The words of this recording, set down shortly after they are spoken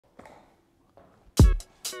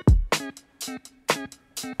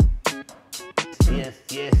Yes,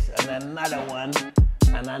 yes, and another one,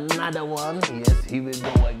 and another one. Yes, here we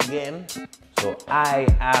go again. So I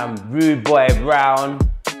am Rude Boy Brown.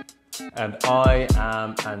 And I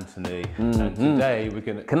am Anthony. And today we're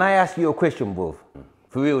gonna... Can I ask you a question, bruv?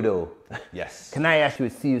 For real though? Yes. Can I ask you a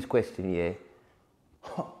serious question, yeah?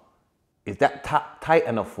 Is that tight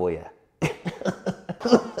enough for you?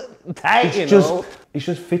 Tight, you know? It's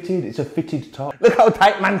just fitted, it's a fitted top. Look how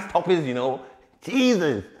tight man's top is, you know?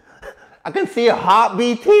 Jesus. I can see a heart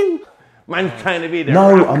beating. Man's trying to be the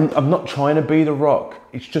No, Rock. I'm not trying to be the Rock.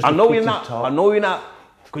 It's just I know a you're fitted not. top. I know you're not.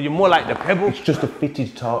 Because you're more like the Pebble. It's just a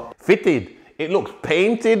fitted top. Fitted. It looks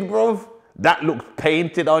painted, bruv. That looks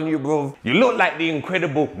painted on you, bruv. You look like the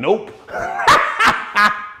Incredible Nope.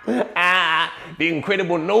 The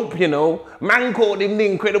Incredible Nope, you know. Man called him the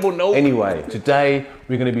Incredible Nope. Anyway, today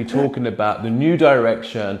we're going to be talking about the new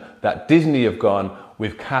direction that Disney have gone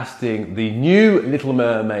with casting the new Little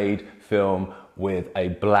Mermaid film with a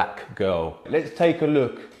black girl. Let's take a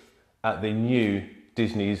look at the new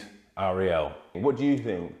Disney's Ariel. What do you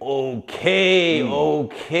think? Okay,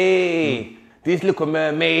 okay. This Little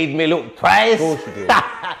Mermaid may look twice. Of course you do.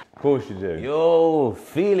 Of course you do. Yo,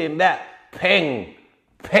 feeling that peng,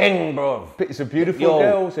 bro. It's a beautiful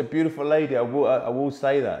girl, it's a beautiful lady. I will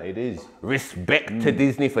say that, it is. Respect to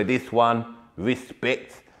Disney for this one.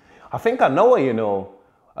 Respect. I think I know her, you know.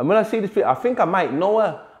 And when I see this, I think I might know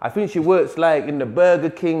her. I think she works like in the Burger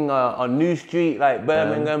King on New Street, like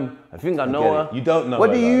Birmingham. I think I know her. You don't know what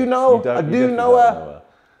her. What do you know? I do know her.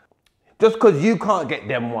 Just because you can't get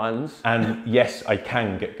them ones. And yes, I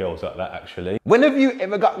can get girls like that, actually. When have you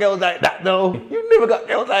ever got girls like that, though? You've never got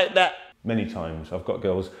girls like that. Many times. I've got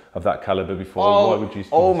girls of that caliber before. Oh, why would you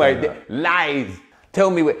oh my, say that? Lies. Tell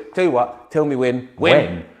me what? Tell me when.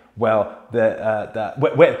 When? Well,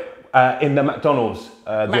 in the McDonald's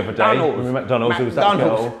the other day. Remember McDonald's? There was that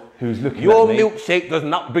girl who's looking Your at me. Your milkshake does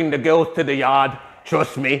not bring the girls to the yard.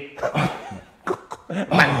 Trust me.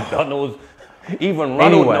 McDonald's. Even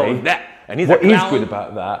Ronald knows that. And he's what a clown. is good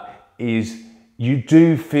about that is you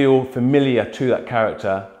do feel familiar to that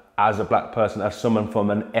character as a black person, as someone from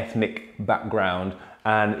an ethnic background.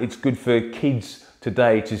 And it's good for kids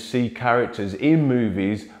today to see characters in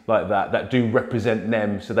movies like that do represent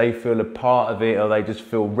them, so they feel a part of it or they just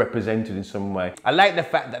feel represented in some way. I like the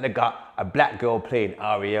fact that they got a black girl playing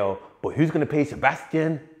Ariel, but who's going to play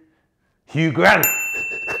Sebastian? Hugh Grant.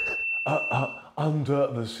 Under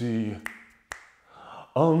the sea.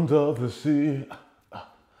 Under the sea.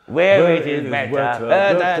 Where it is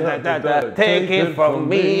better. Take it from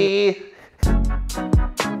me.